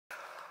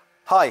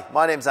Hi,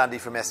 my name's Andy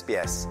from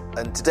SBS,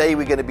 and today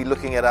we're going to be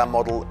looking at our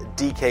model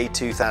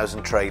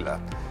DK2000 trailer.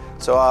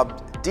 So our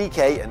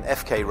DK and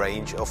FK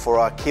range are for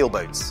our keel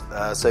boats.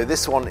 So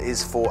this one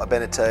is for a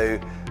Beneteau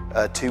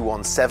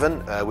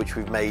 217, which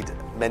we've made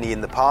many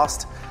in the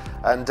past,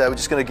 and we're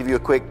just going to give you a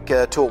quick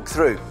talk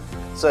through.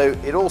 So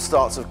it all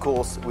starts, of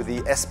course, with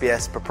the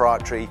SBS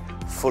proprietary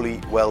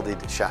fully welded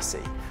chassis.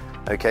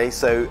 Okay,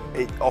 so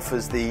it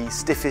offers the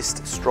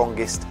stiffest,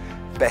 strongest,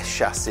 best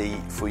chassis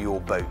for your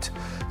boat.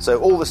 So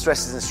all the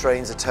stresses and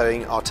strains of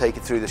towing are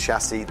taken through the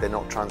chassis, they're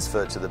not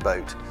transferred to the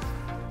boat.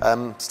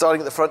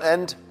 Starting at the front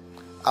end,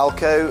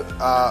 Alco,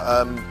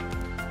 our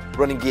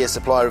running gear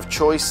supplier of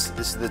choice.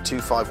 This is the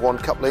 251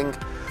 coupling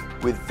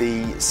with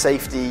the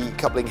safety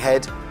coupling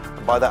head,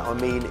 and by that I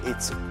mean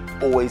it's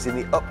always in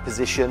the up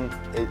position.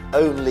 It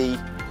only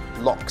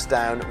locks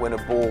down when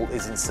a ball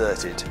is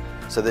inserted,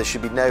 so there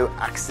should be no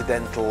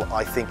accidental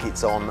I think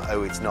it's on,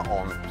 oh it's not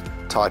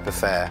on type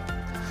affair.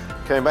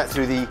 Coming back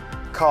through the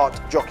cart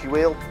jockey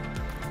wheel,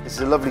 this is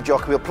a lovely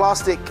jockey wheel,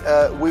 plastic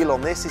wheel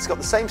on this. It's got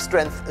the same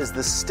strength as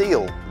the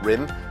steel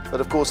rim,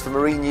 but of course for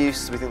marine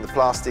use we think the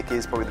plastic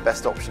is probably the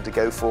best option to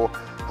go for.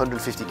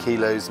 150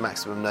 kilos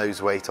maximum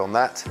nose weight on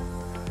that.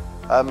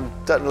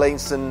 Dutton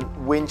Laneston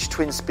winch,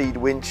 twin speed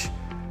winch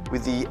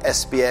with the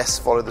SBS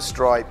follow the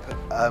stripe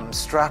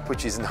strap,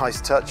 which is a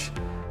nice touch.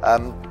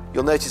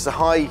 You'll notice a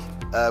high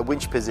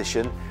winch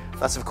position.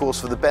 That's of course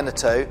for the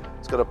Beneteau.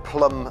 It's got a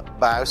plumb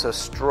bow, so a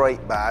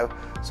straight bow,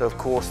 so of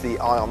course the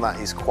eye on that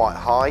is quite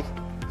high,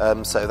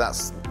 so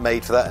that's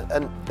made for that.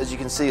 And as you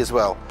can see as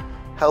well,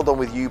 held on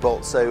with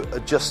U-bolts, so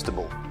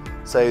adjustable,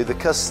 so the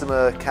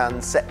customer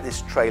can set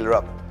this trailer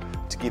up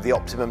to give the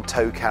optimum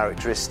tow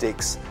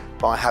characteristics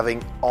by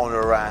having on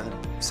or around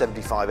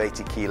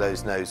 75-80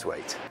 kilos nose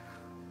weight.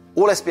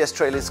 All SBS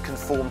trailers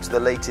conform to the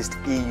latest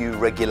EU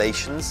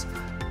regulations,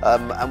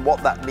 and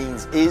what that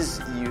means is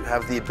you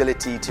have the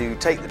ability to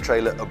take the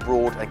trailer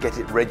abroad and get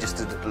it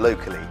registered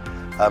locally.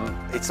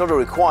 It's not a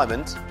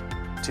requirement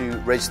to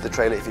register the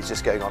trailer if it's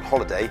just going on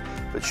holiday,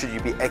 but should you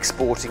be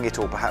exporting it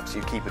or perhaps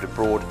you keep it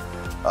abroad,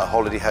 a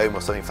holiday home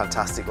or something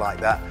fantastic like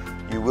that,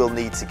 you will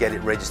need to get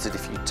it registered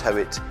if you tow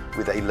it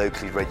with a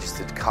locally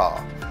registered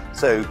car.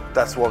 So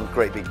that's one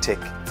great big tick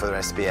for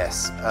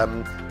SBS.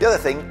 The other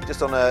thing,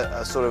 just on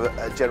a sort of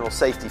a general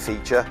safety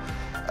feature,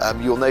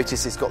 you'll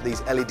notice it's got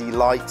these LED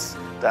lights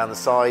down the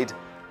side.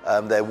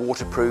 They're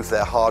waterproof,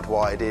 they're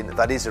hardwired in.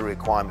 That is a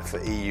requirement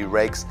for EU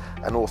regs,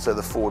 and also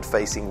the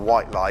forward-facing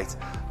white light.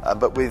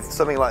 But with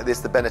something like this,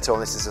 the Beneteau on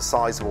this is a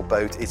sizable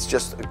boat. It's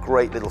just a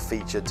great little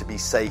feature to be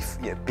safe,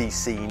 be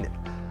seen.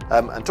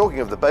 And talking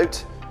of the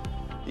boat,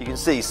 you can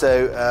see,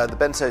 so the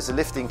Beneteau is a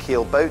lifting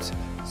keel boat,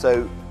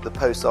 so the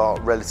posts are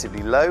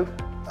relatively low.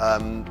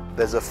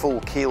 There's a full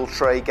keel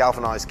tray,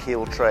 galvanised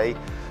keel tray.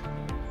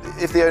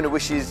 If the owner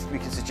wishes, we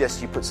can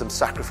suggest you put some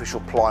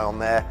sacrificial ply on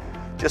there,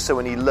 just so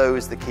when he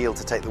lowers the keel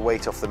to take the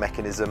weight off the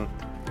mechanism,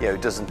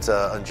 it doesn't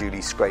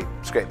unduly scrape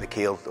the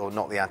keel or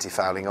knock the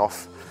anti-fouling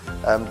off.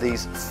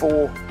 These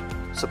 4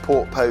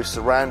 support posts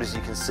around, as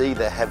you can see,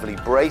 they're heavily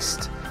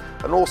braced,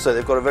 and also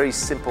they've got a very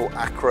simple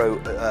acro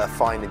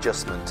fine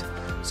adjustment.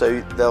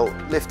 So they'll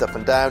lift up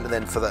and down, and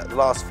then for that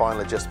last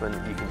final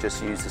adjustment you can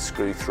just use the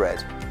screw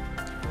thread.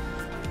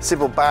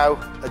 Simple bow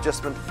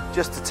adjustment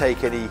just to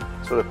take any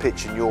sort of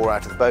pitch and yaw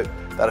out of the boat.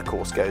 That of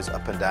course goes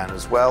up and down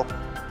as well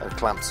and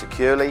clamped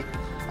securely.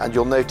 And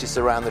you'll notice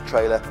around the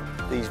trailer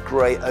these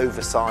grey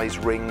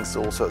oversized rings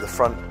also at the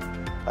front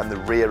and the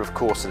rear, of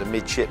course, at the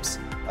midships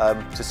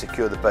to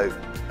secure the boat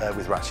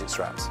with ratchet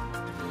straps.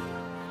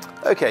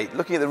 Okay,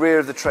 looking at the rear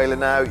of the trailer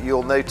now,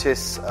 you'll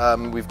notice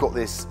we've got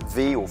this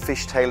V or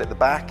fishtail at the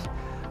back.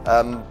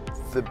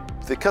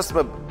 The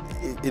customer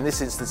in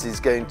this instance is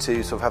going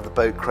to sort of have the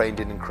boat craned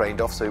in and craned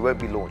off, so he won't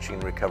be launching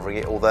and recovering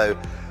it, although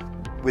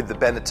with the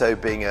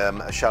Beneteau being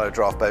a shallow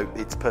draft boat,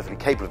 it's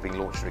perfectly capable of being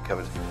launched and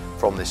recovered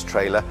from this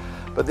trailer.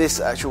 But this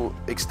actual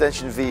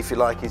extension V, if you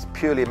like, is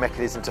purely a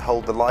mechanism to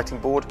hold the lighting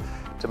board,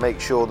 to make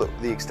sure that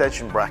the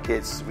extension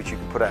brackets, which you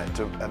can put out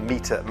to a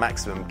metre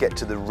maximum, get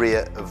to the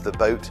rear of the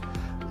boat.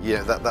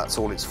 That's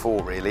all it's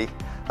for really.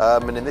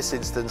 And in this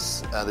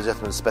instance, the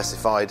gentleman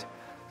specified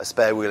a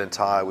spare wheel and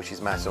tyre which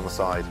is mounted on the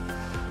side.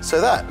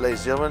 So that,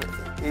 ladies and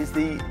gentlemen, is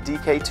the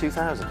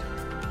DK2000.